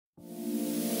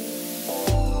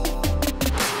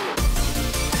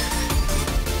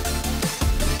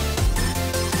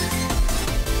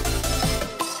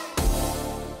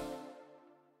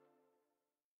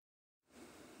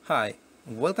Hi,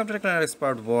 welcome to Technical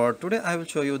Expert World. Today I will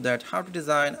show you that how to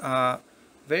design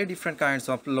very different kinds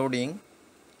of loading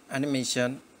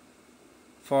animation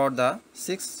for the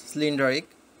 6 cylindric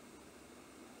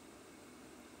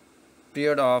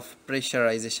period of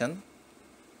pressurization.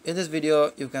 In this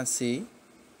video you can see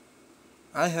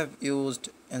I have used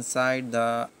inside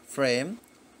the frame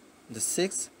the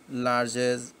 6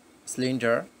 largest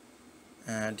cylinder,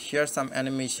 and here some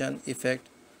animation effect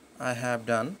I have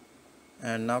done.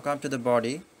 And now come to the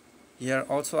body. Here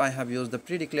also I have used the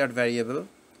pre-declared variable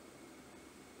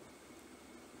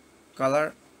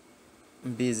color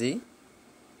busy.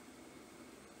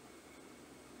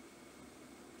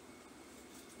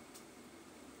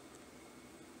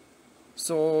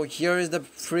 So here is the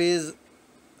freeze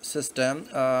system.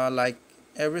 Like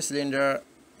every cylinder,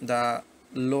 the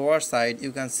lower side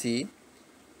you can see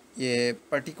a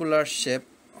particular shape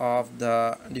of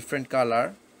the different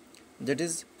color that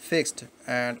is fixed,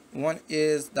 and one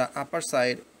is the upper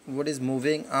side what is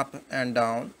moving up and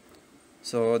down.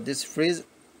 So this freeze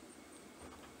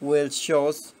will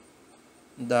shows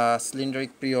the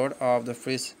cylindric period of the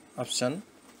freeze option.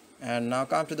 And now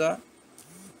come to the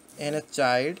nth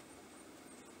child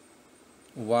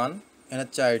 1,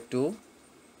 nth child 2.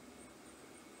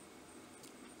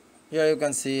 Here you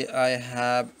can see I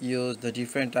have used the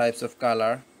different types of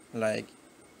color. Like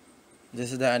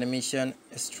this is the animation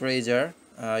stranger,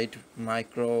 it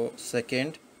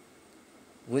microsecond,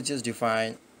 which is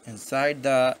defined inside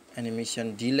the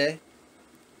animation delay,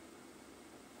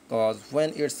 because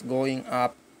when it's going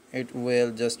up it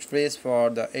will just freeze for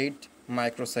the 8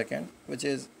 microsecond, which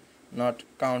is not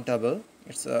countable.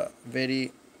 It's a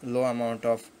very low amount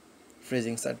of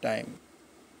freezing set time.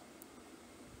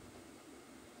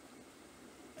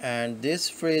 And this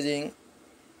freezing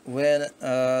when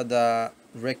the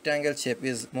rectangle shape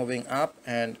is moving up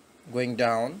and going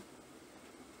down,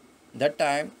 that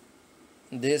time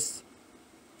this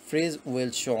freeze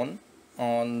will shown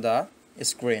on the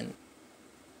screen.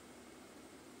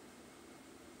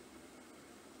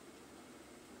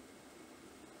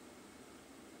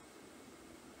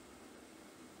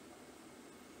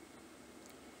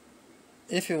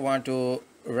 If you want to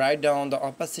write down the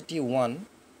opacity 1,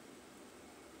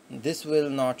 this will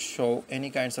not show any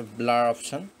kinds of blur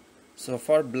option. So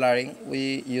for blurring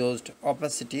we used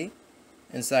opacity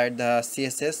inside the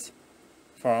CSS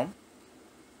form.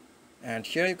 And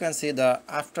here you can see the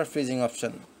after freezing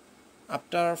option.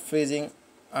 After freezing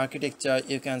architecture,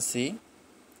 you can see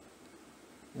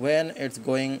when it's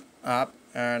going up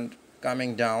and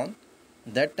coming down,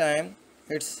 that time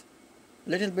it's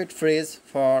little bit freeze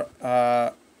for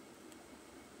a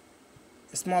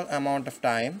small amount of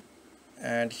time.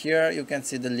 And here you can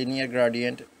see the linear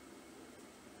gradient.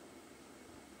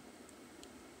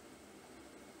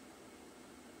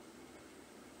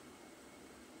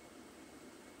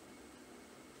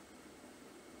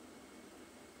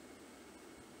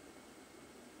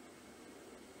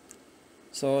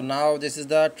 So now this is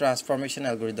the transformation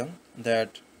algorithm,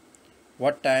 that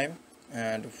what time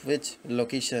and which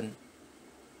location.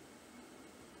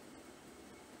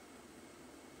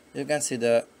 You can see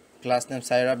the class name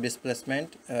syrup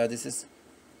displacement. This is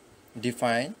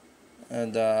define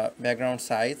the background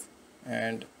size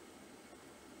and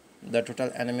the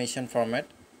total animation format.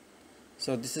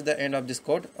 So this is the end of this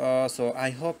code. So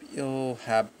I hope you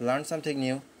have learned something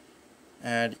new,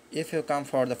 and if you come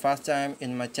for the first time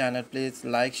in my channel, please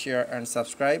like, share and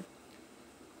subscribe.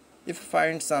 If you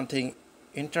find something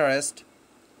interest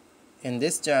in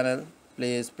this channel,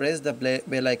 please press the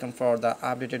bell icon for the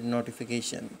updated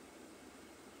notification.